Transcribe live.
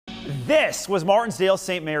This was Martinsdale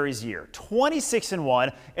St. Mary's year,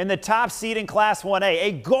 26-1 in the top seed in Class 1A,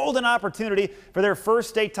 a golden opportunity for their first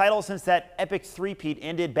state title since that epic three-peat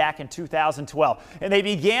ended back in 2012. And they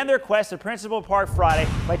began their quest at Principal Park Friday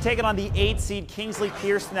by taking on the 8th seed Kingsley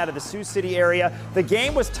Pierson out of the Sioux City area. The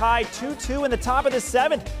game was tied 2-2 in the top of the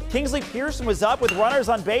 7th. Kingsley Pierson was up with runners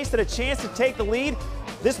on base and a chance to take the lead.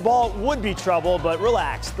 This ball would be trouble, but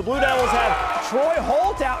relax. The Blue Devils have Troy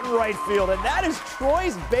Holt out in right field, and that is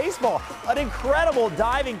Troy's baseball. An incredible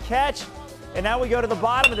diving catch. And now we go to the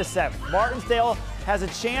bottom of the 7th. Martinsdale has a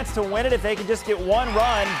chance to win it if they can just get one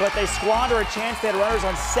run, but they squander a chance. They had runners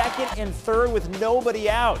on 2nd and 3rd with nobody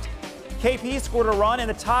out. KP scored a run in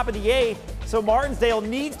the top of the 8th, so Martinsdale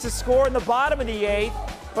needs to score in the bottom of the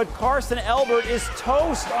 8th. But Carson Elbert is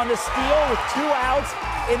toast on the steal with 2 outs,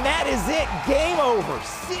 and that is it. Game over.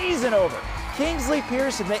 Season over. Kingsley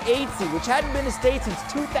Pierson, the 8th seed, which hadn't been to state since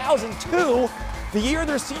 2002, the year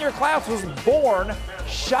their senior class was born,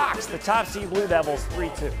 shocks the top seed Blue Devils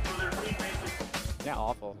 3-2. Yeah,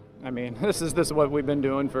 awful. I mean, this is what we've been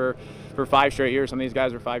doing for 5 straight years. Some of these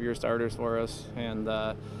guys are 5-year starters for us,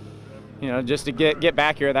 and you know, just to get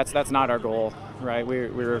back here, that's not our goal, right? We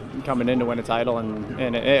were coming in to win a title,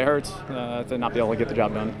 and it hurts to not be able to get the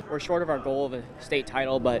job done. We're short of our goal of a state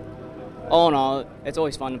title, but all in all, it's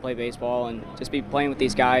always fun to play baseball and just be playing with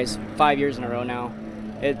these guys 5 years in a row now.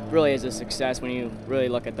 It really is a success when you really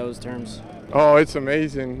look at those terms. Oh, it's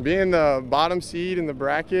amazing. Being the bottom seed in the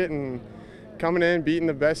bracket and coming in, beating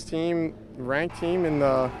the best team, ranked team in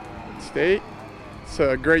the state, it's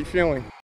a great feeling.